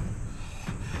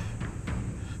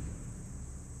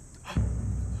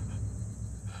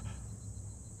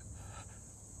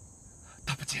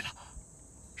他不见了。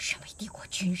 身为帝国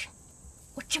军人，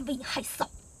我真为你害臊！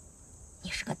你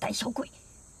是个胆小鬼，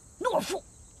懦夫！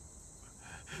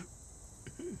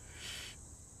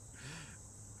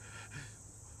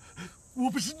我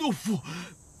不是懦夫，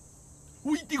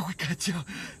我一定会开枪。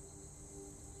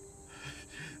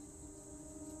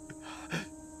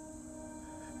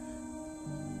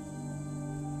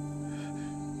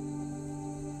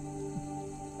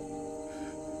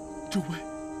中尉。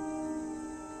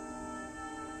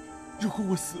 如果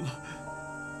我死了，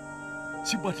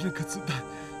请把这2颗子弹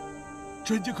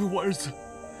转交给我儿子。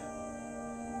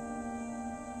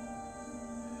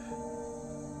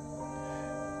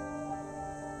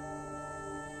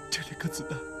这2颗子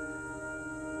弹，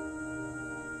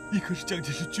一颗是蒋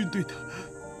介石军队的，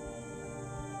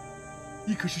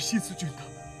一颗是新四军的。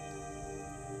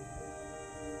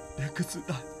2颗子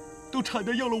弹都差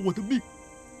点要了我的命。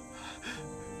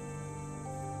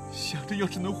想着要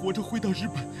是能活着回到日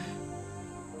本。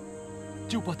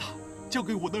 就把他交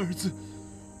给我的儿子，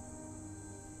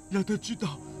让他知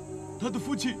道他的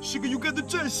父亲是个勇敢的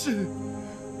战士。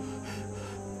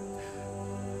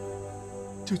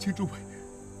这青中尉，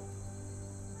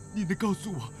你能告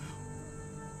诉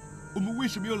我们为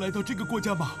什么要来到这个国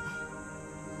家吗？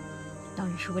当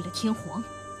然是为了天皇，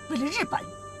为了日本。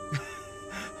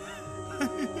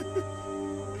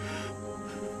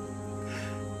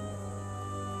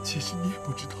其实你也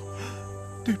不知道，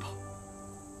对吧？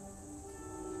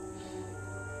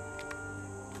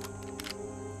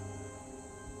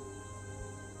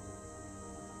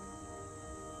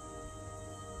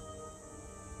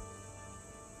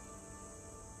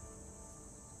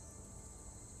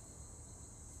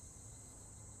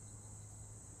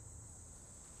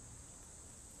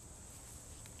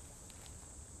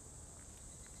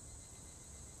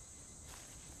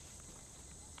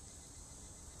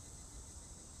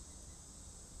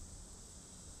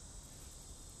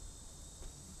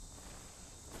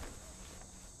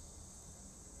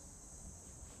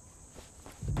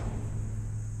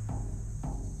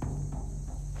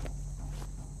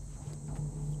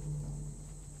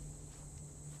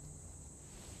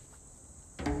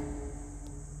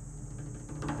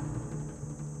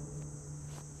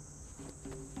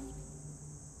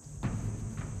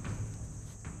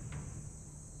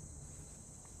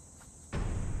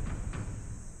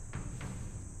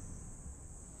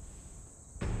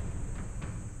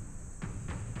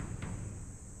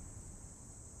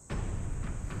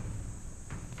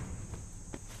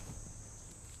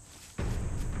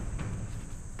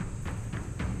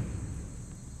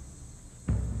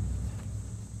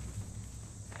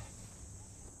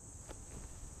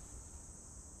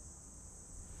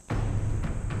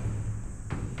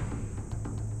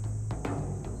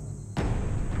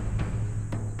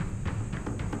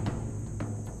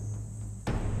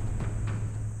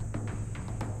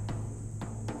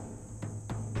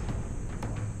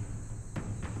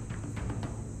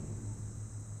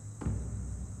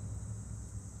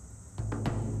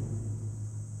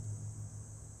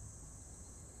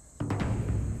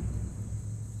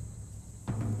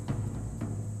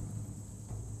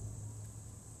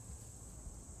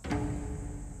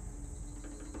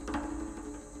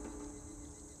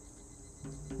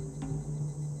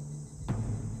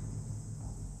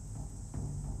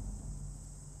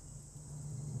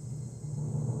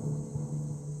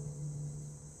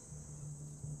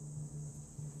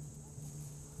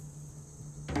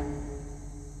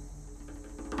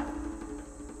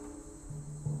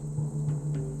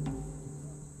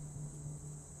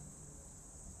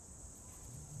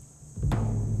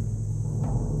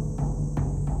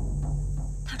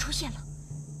出现了。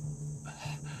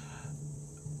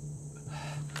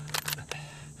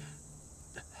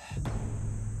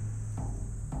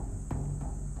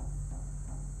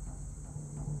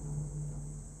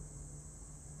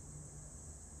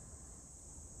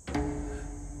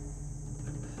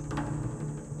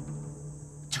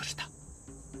就是他。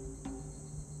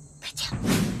开枪！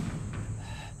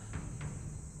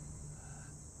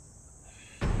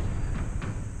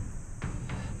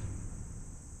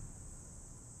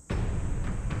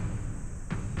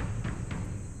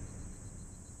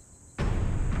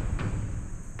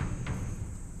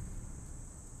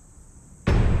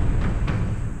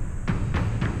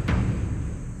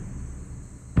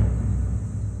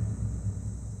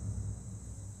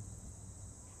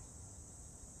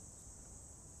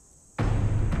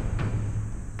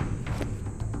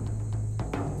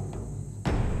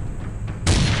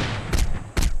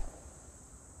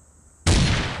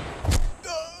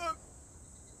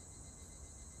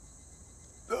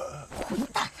混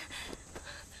蛋！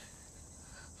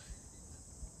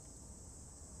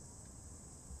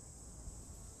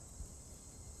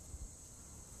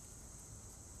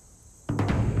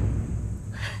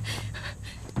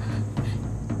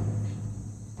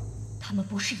他们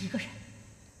不是一个人。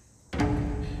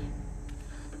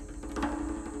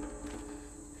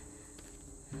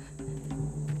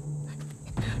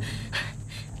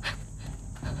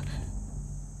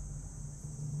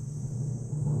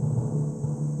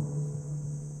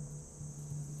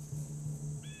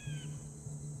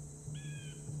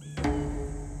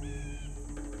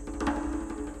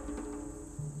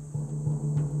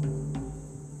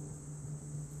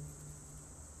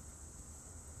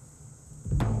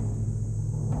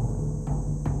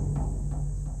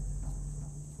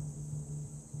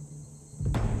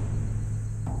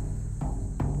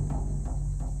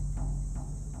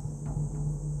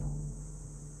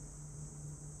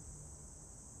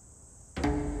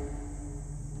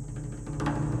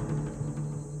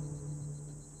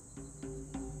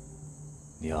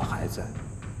你要还在，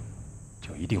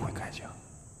就一定会开枪。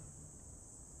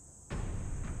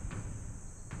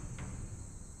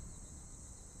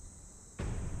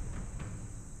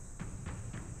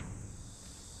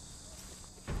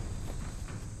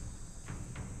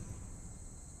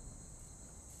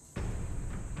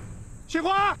杏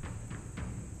花，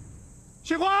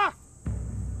杏花，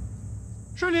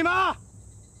是你吗？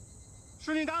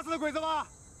是你打死的鬼子吗？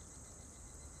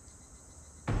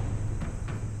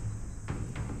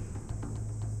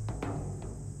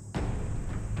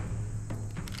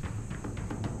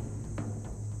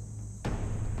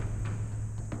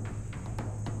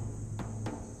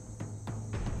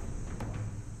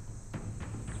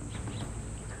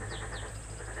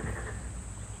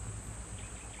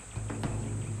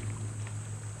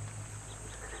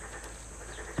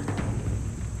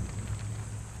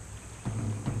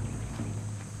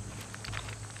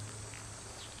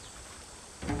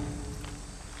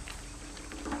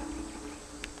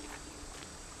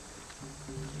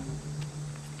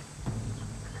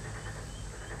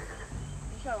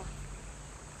 没事了，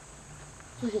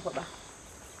休息会儿吧。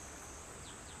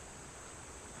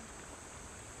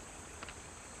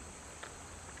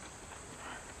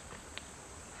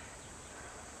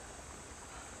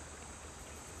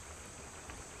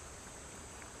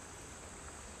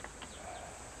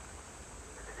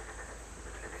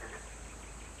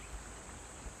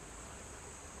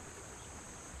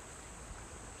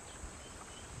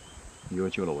你又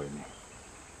救了我一命。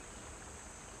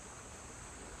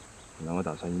本来我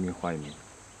打算一命换一命。